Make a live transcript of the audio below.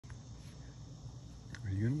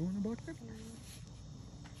You gonna go in the bucket?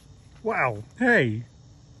 Wow, hey.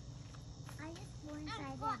 I just go inside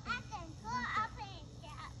the bucket.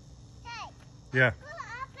 Yeah.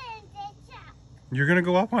 You're gonna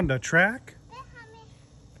go up on the track?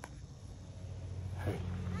 I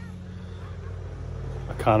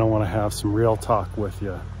kind of want to have some real talk with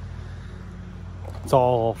you. It's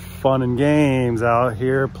all fun and games out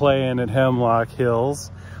here playing at Hemlock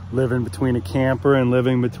Hills, living between a camper and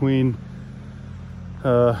living between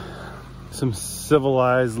some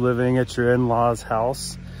civilized living at your in-laws'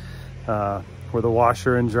 house, where the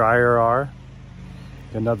washer and dryer are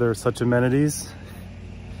and other such amenities,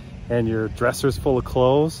 and your dresser's full of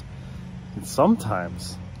clothes. And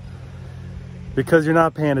sometimes, because you're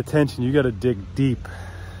not paying attention, you got to dig deep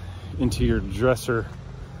into your dresser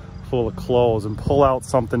full of clothes and pull out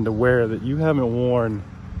something to wear that you haven't worn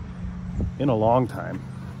in a long time.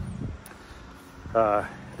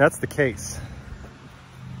 That's the case.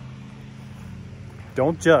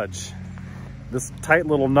 Don't judge. This tight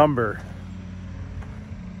little number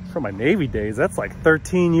from my Navy days, that's like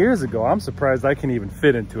 13 years ago. I'm surprised I can even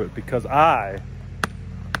fit into it because I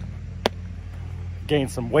gained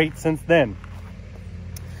some weight since then.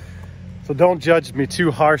 So don't judge me too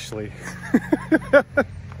harshly.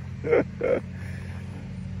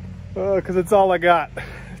 Because it's all I got.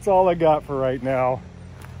 It's all I got for right now.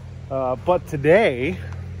 But today,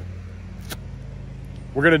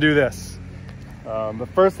 we're gonna do this. The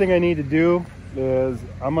first thing I need to do is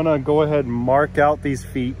I'm gonna go ahead and mark out these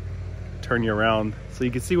feet, turn you around so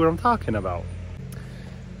you can see what I'm talking about.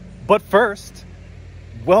 But first,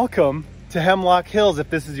 welcome to Hemlock Hills if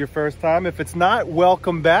this is your first time. If it's not,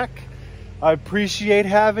 welcome back. I appreciate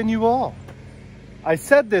having you all. I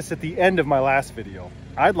said this at the end of my last video.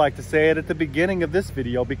 I'd like to say it at the beginning of this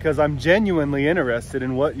video because I'm genuinely interested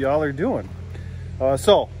in what y'all are doing.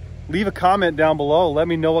 So leave a comment down below. Let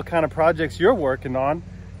me know what kind of projects you're working on.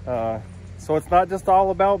 So it's not just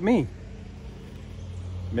all about me.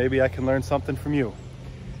 Maybe I can learn something from you.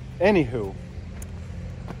 Anywho,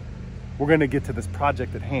 we're gonna get to this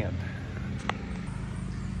project at hand.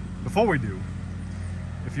 Before we do,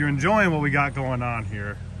 if you're enjoying what we got going on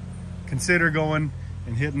here, consider going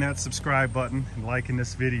and hitting that subscribe button and liking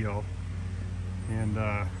this video. And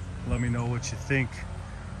let me know what you think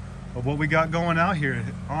of what we got going out here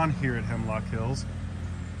at Hemlock Hills.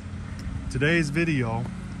 Today's video,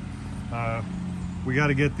 we got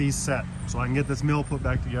to get these set so I can get this mill put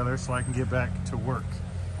back together so I can get back to work.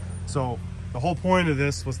 So the whole point of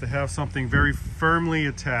this was to have something very firmly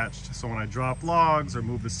attached, so when I drop logs or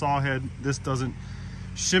move the saw head, this doesn't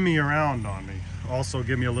shimmy around on me. Also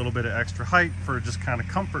give me a little bit of extra height for just kind of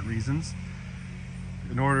comfort reasons.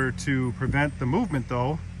 In order to prevent the movement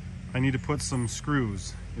though, I need to put some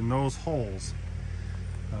screws in those holes.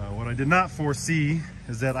 What I did not foresee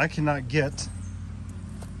is that I cannot get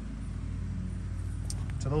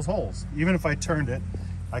to those holes. Even if I turned it,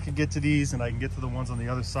 I could get to these and I can get to the ones on the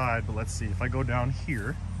other side, but let's see, if I go down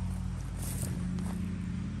here,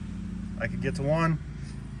 I could get to one,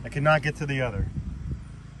 I cannot get to the other.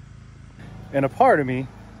 And a part of me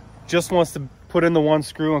just wants to put in the one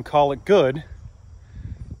screw and call it good.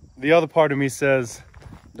 The other part of me says,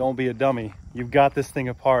 don't be a dummy. You've got this thing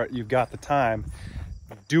apart, you've got the time,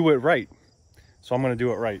 do it right. So I'm gonna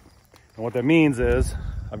do it right. And what that means is,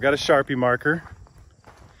 I've got a Sharpie marker,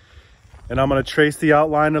 and I'm gonna trace the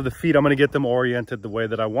outline of the feet. I'm gonna get them oriented the way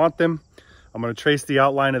that I want them. I'm gonna trace the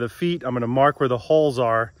outline of the feet. I'm gonna mark where the holes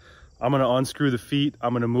are. I'm gonna unscrew the feet.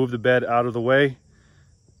 I'm gonna move the bed out of the way.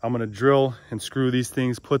 I'm gonna drill and screw these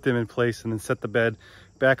things, put them in place, and then set the bed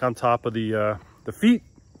back on top of the feet,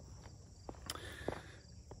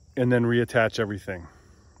 and then reattach everything,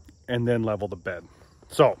 and then level the bed.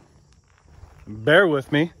 So, bear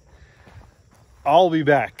with me. I'll be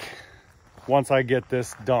back once I get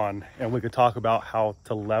this done, and we could talk about how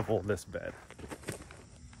to level this bed.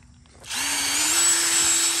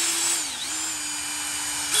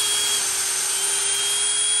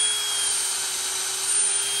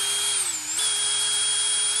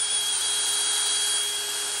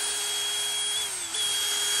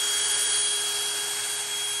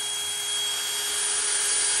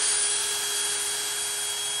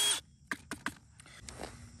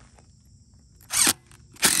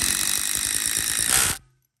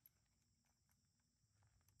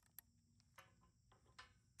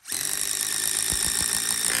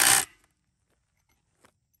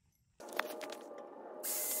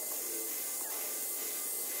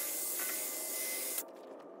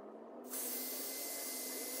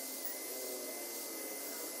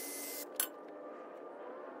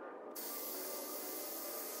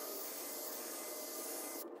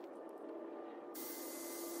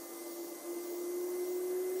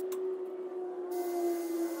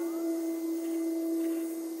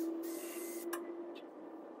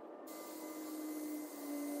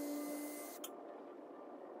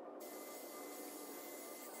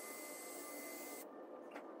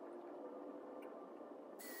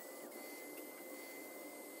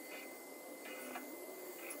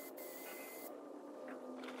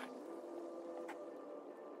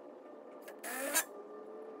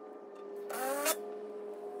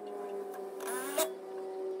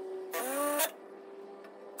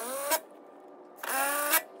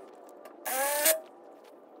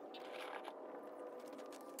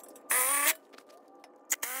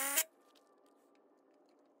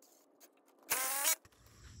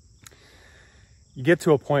 you get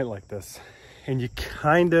to a point like this and you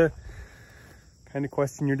kind of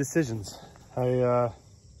question your decisions. I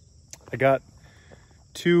got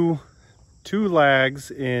two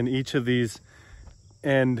lags in each of these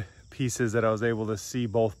end pieces that I was able to see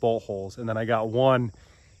both bolt holes, and then I got one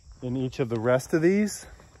in each of the rest of these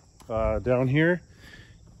down here.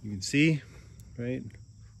 You can see, right,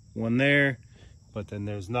 one there, but then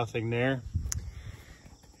there's nothing there.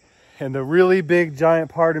 And the really big giant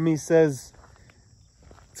part of me says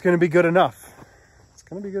it's going to be good enough. It's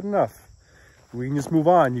going to be good enough. We can just move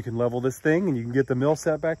on. You can level this thing and you can get the mill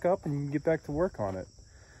set back up and you can get back to work on it.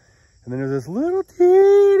 And then there's this little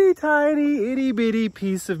teeny tiny itty bitty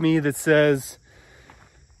piece of me that says,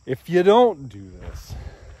 if you don't do this,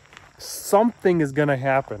 something is going to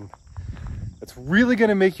happen. It's really going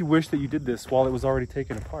to make you wish that you did this while it was already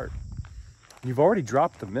taken apart. You've already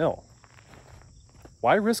dropped the mill.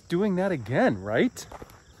 Why risk doing that again, right?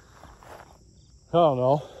 I don't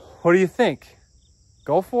know. What do you think?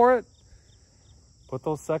 Go for it? Put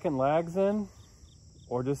those second lags in?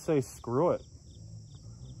 Or just say screw it?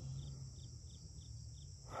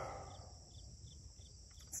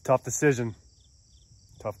 It's a tough decision.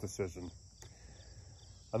 Tough decision.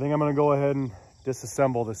 I think I'm going to go ahead and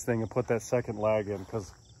disassemble this thing and put that second lag in,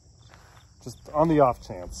 because just on the off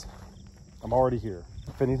chance, I'm already here.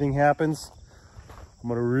 If anything happens, I'm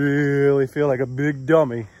going to really feel like a big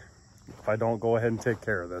dummy if I don't go ahead and take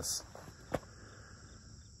care of this.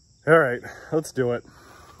 All right, let's do it.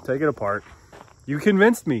 Take it apart. You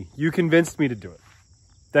convinced me. You convinced me to do it.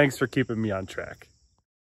 Thanks for keeping me on track.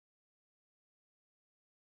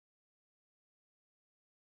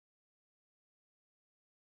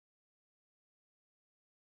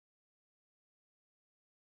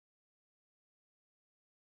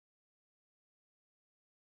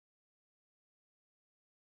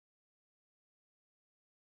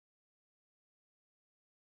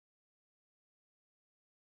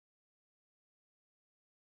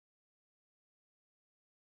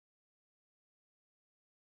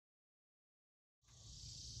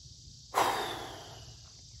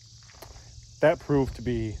 That proved to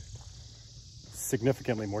be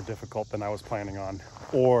significantly more difficult than I was planning on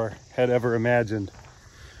or had ever imagined.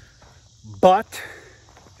 But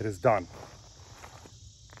it is done.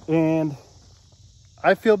 And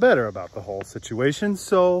I feel better about the whole situation,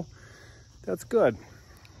 so that's good.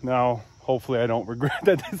 Now, hopefully I don't regret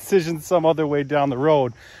that decision some other way down the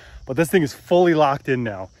road, but this thing is fully locked in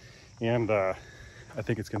now. And I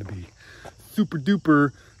think it's gonna be super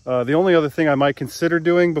duper. The only other thing I might consider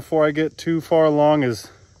doing before I get too far along is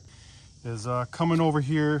coming over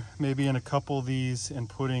here, maybe in a couple of these and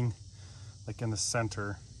putting like in the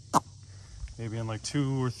center, maybe in like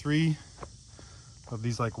 2 or 3 of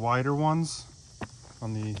these like wider ones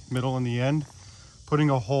on the middle and the end, putting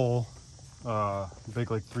a hole, big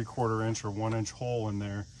like 3/4 inch or 1 inch hole in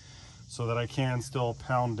there so that I can still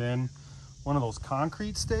pound in one of those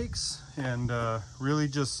concrete stakes and really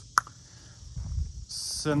just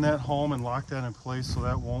send that home and lock that in place so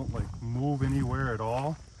that won't like move anywhere at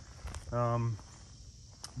all.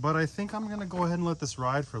 But I think I'm gonna go ahead and let this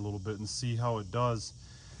ride for a little bit and see how it does,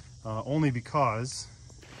 only because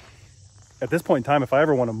at this point in time, if I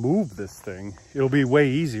ever want to move this thing, it'll be way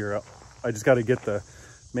easier. I just got to get the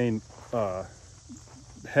main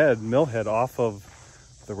mill head off of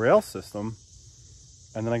the rail system,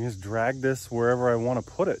 and then I can just drag this wherever I want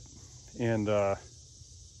to put it. And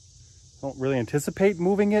don't really anticipate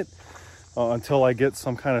moving it until I get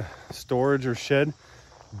some kind of storage or shed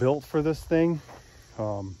built for this thing.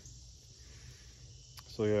 So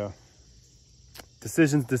yeah,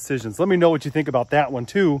 decisions. Let me know what you think about that one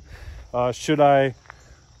too. Should I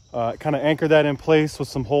kind of anchor that in place with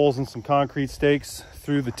some holes and some concrete stakes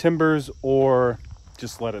through the timbers, or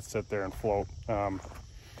just let it sit there and float?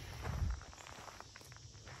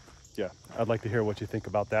 Yeah, I'd like to hear what you think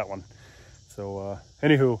about that one. So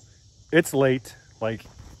anywho, it's late, like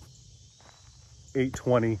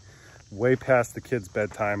 8:20, way past the kids'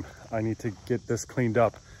 bedtime. I need to get this cleaned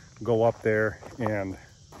up, go up there and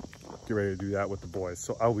get ready to do that with the boys.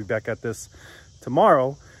 So I'll be back at this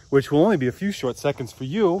tomorrow, which will only be a few short seconds for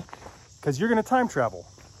you because you're gonna time travel.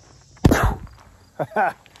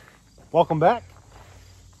 Welcome back.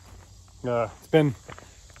 It's been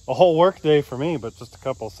a whole work day for me, but just a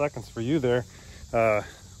couple of seconds for you there.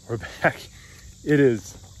 We're back. It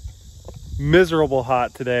is miserable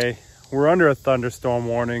hot today. We're under a thunderstorm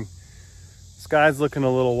warning. Sky's looking a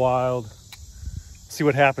little wild. See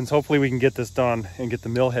what happens. Hopefully we can get this done and get the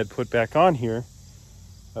mill head put back on here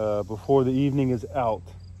before the evening is out.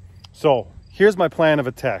 So here's my plan of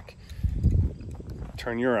attack.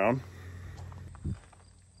 Turn you around.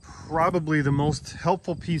 probably the most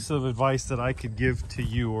helpful piece of advice that I could give to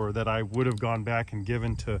you, or that I would have gone back and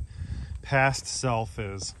given to past self,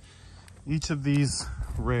 is each of these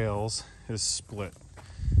rails is split,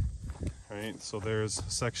 right? So there's a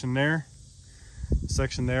section there,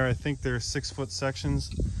 I think there's 6-foot sections,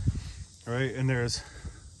 right? And there's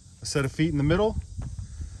a set of feet in the middle,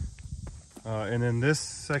 and then this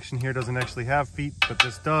section here doesn't actually have feet, but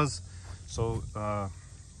this does. So a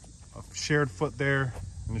shared foot there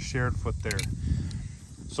and a shared foot there.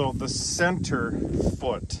 So the center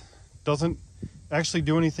foot doesn't actually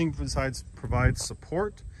do anything besides provide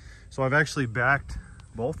support. So I've actually backed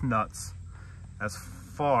both nuts as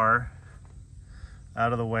far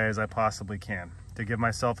out of the way as I possibly can to give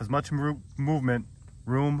myself as much room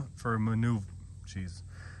for movement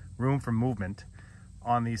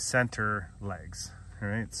on these center legs. All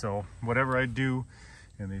right, so whatever I do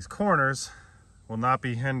in these corners will not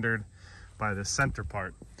be hindered by the center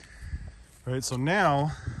part. All right, so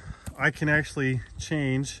now I can actually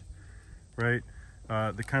change, right,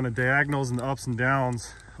 the kind of diagonals and the ups and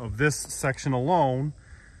downs of this section alone,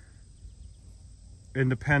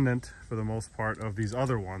 independent for the most part of these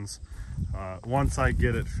other ones, once I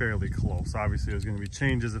get it fairly close. Obviously there's going to be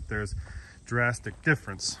changes if there's drastic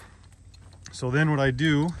difference. So then what I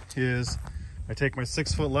do is I take my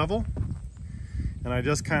 6-foot level and I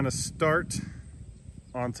just kind of start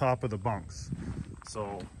on top of the bunks.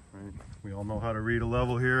 So, right, we all know how to read a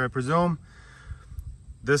level here, I presume.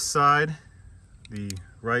 This side, the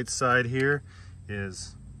right side here,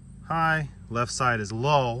 is high, left side is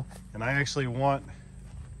low, and I actually want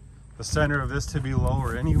the center of this to be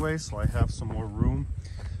lower anyway, so I have some more room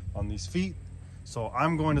on these feet. So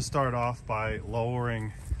I'm going to start off by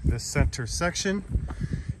lowering this center section,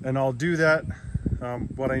 and I'll do that.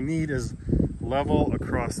 What I need is level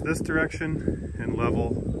across this direction and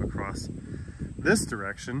level across this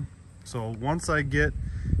direction. So once I get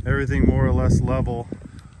everything more or less level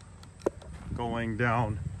going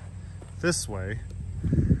down this way,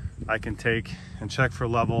 I can take and check for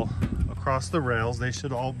level across the rails. They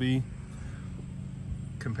should all be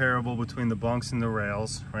comparable between the bunks and the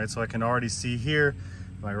rails, right? So I can already see here,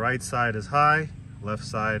 my right side is high, left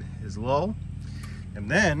side is low. And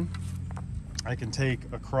then I can take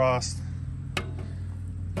across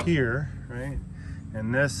here, right?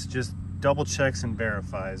 And this just double checks and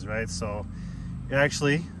verifies, right? So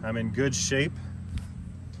actually I'm in good shape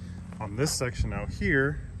on this section out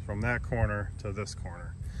here from that corner to this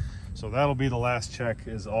corner. So that'll be the last check,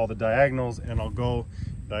 is all the diagonals, and I'll go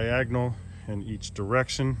diagonal in each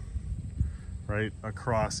direction, right,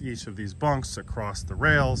 across each of these bunks, across the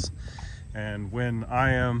rails. And when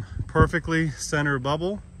I am perfectly center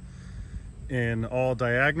bubble in all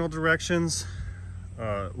diagonal directions,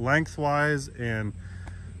 lengthwise and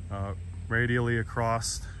radially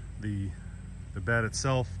across the bed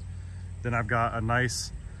itself, then I've got a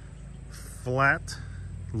nice flat,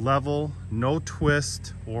 level, no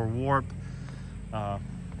twist or warp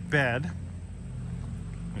bed.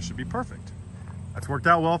 It should be perfect. That's worked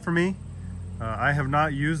out well for me. I have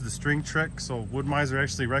not used the string trick, so Wood-Mizer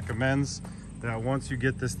actually recommends that once you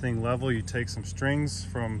get this thing level, you take some strings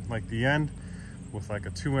from like the end with like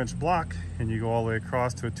a 2-inch block, and you go all the way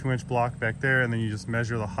across to a 2-inch block back there, and then you just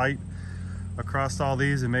measure the height across all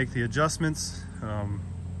these and make the adjustments.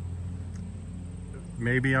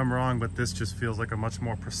 Maybe I'm wrong, but this just feels like a much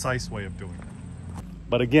more precise way of doing it.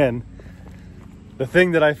 But again, the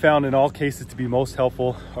thing that I found in all cases to be most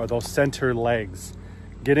helpful are those center legs.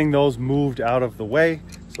 Getting those moved out of the way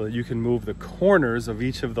so that you can move the corners of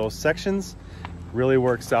each of those sections really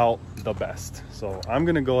works out the best. So I'm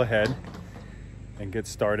gonna go ahead and get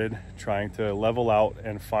started trying to level out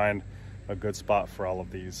and find a good spot for all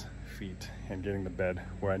of these feet and getting the bed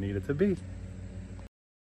where I need it to be.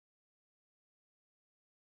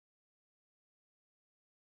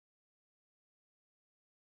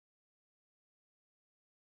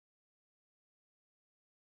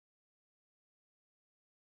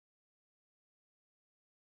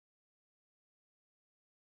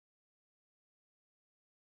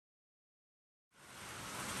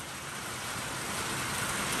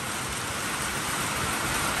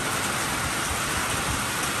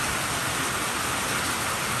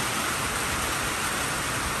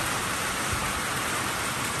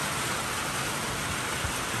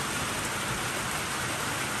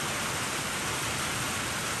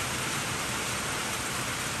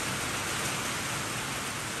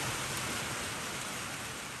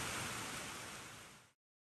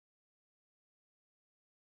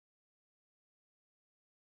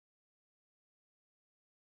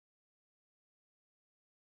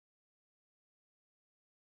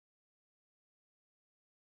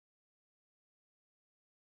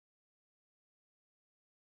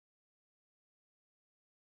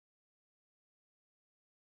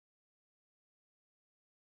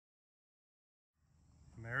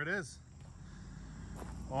 it is.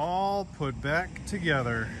 All put back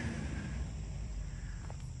together.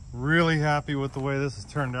 Really happy with the way this has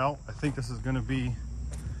turned out. I think this is gonna be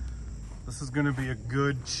a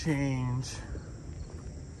good change.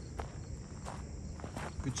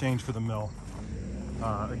 Good change for the mill.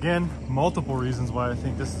 Again, multiple reasons why I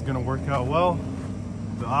think this is gonna work out well.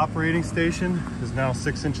 The operating station is now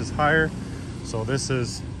 6 inches higher. So this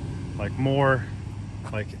is like more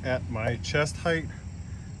like at my chest height.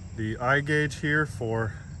 The eye gauge here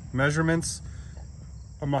for measurements,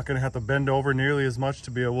 I'm not gonna have to bend over nearly as much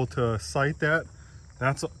to be able to sight that.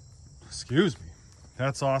 That's, excuse me,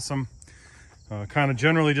 that's awesome. Kind of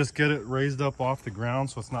generally just get it raised up off the ground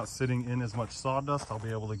so it's not sitting in as much sawdust. I'll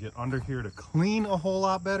be able to get under here to clean a whole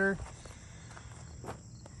lot better.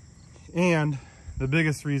 And the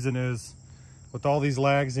biggest reason is with all these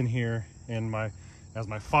lags in here, and as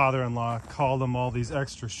my father-in-law called them, all these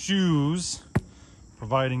extra shoes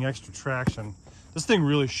providing extra traction, this thing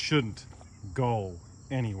really shouldn't go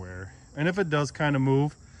anywhere. And if it does kind of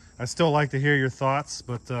move, I still like to hear your thoughts,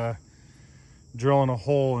 but drilling a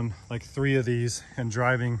hole in like 3 of these and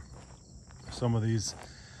driving some of these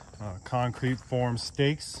concrete form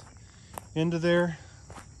stakes into there,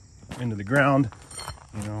 into the ground,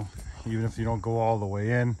 you know, even if you don't go all the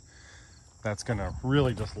way in, that's gonna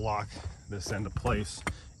really just lock this into place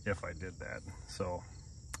if I did that. So,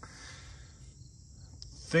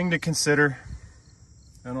 thing to consider.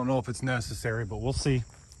 I don't know if it's necessary, but we'll see.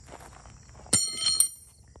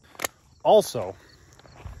 Also,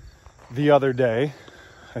 the other day,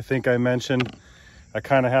 I think I mentioned I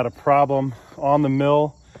kind of had a problem on the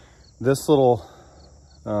mill. This little,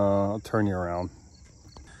 I'll turn you around.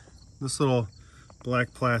 This little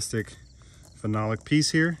black plastic phenolic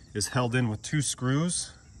piece here is held in with 2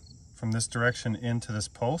 screws from this direction into this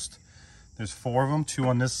post. There's 4 of them, 2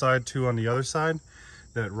 on this side, 2 on the other side,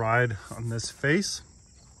 that ride on this face.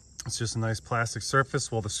 It's just a nice plastic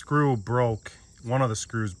surface. Well, the screw broke, one of the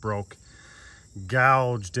screws broke,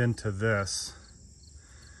 gouged into this,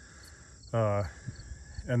 and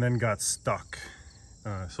then got stuck.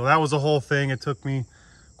 So that was the whole thing. It took me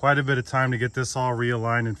quite a bit of time to get this all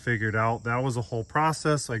realigned and figured out. That was a whole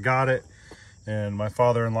process. I got it, and my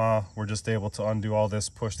father-in-law were just able to undo all this,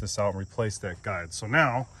 push this out, and replace that guide. So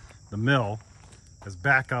now the mill is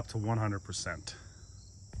back up to 100%.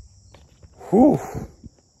 Whew.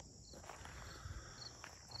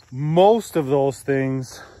 Most of those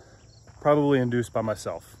things probably induced by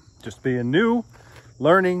myself. Just being new,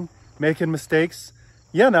 learning, making mistakes,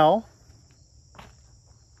 you know.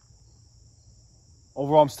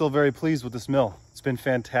 Overall, I'm still very pleased with this mill. It's been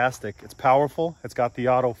fantastic. It's powerful. It's got the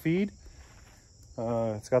auto feed.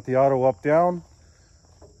 It's got the auto up, down.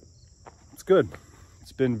 It's good.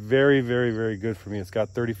 It's been very, very, very good for me. It's got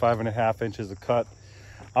 35.5 inches of cut.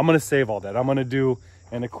 I'm gonna save all that. I'm gonna do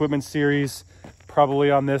an equipment series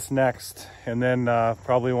probably on this next, and then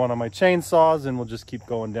probably one on my chainsaws, and we'll just keep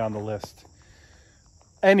going down the list.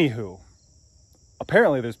 Anywho,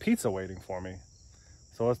 apparently there's pizza waiting for me.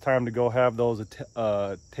 So it's time to go have those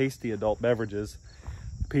tasty adult beverages.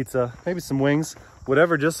 Pizza, maybe some wings,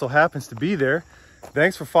 whatever just so happens to be there.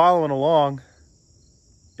 Thanks for following along.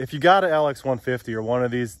 If you got an LX150 or one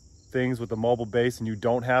of these things with a mobile base and you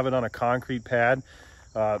don't have it on a concrete pad,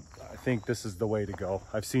 I think this is the way to go.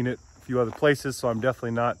 I've seen it a few other places, so I'm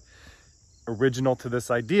definitely not original to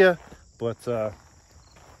this idea, but I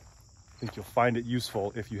think you'll find it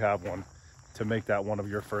useful if you have one to make that one of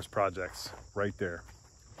your first projects right there.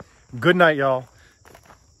 Good night, y'all.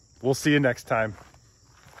 We'll see you next time.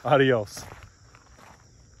 Adios.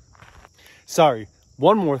 Sorry,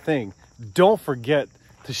 one more thing. Don't forget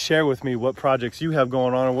to share with me what projects you have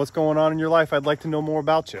going on and what's going on in your life. I'd like to know more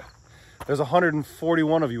about you. There's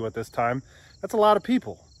 141 of you at this time. That's a lot of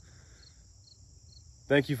people.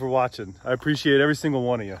 Thank you for watching. I appreciate every single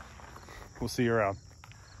one of you. We'll see you around.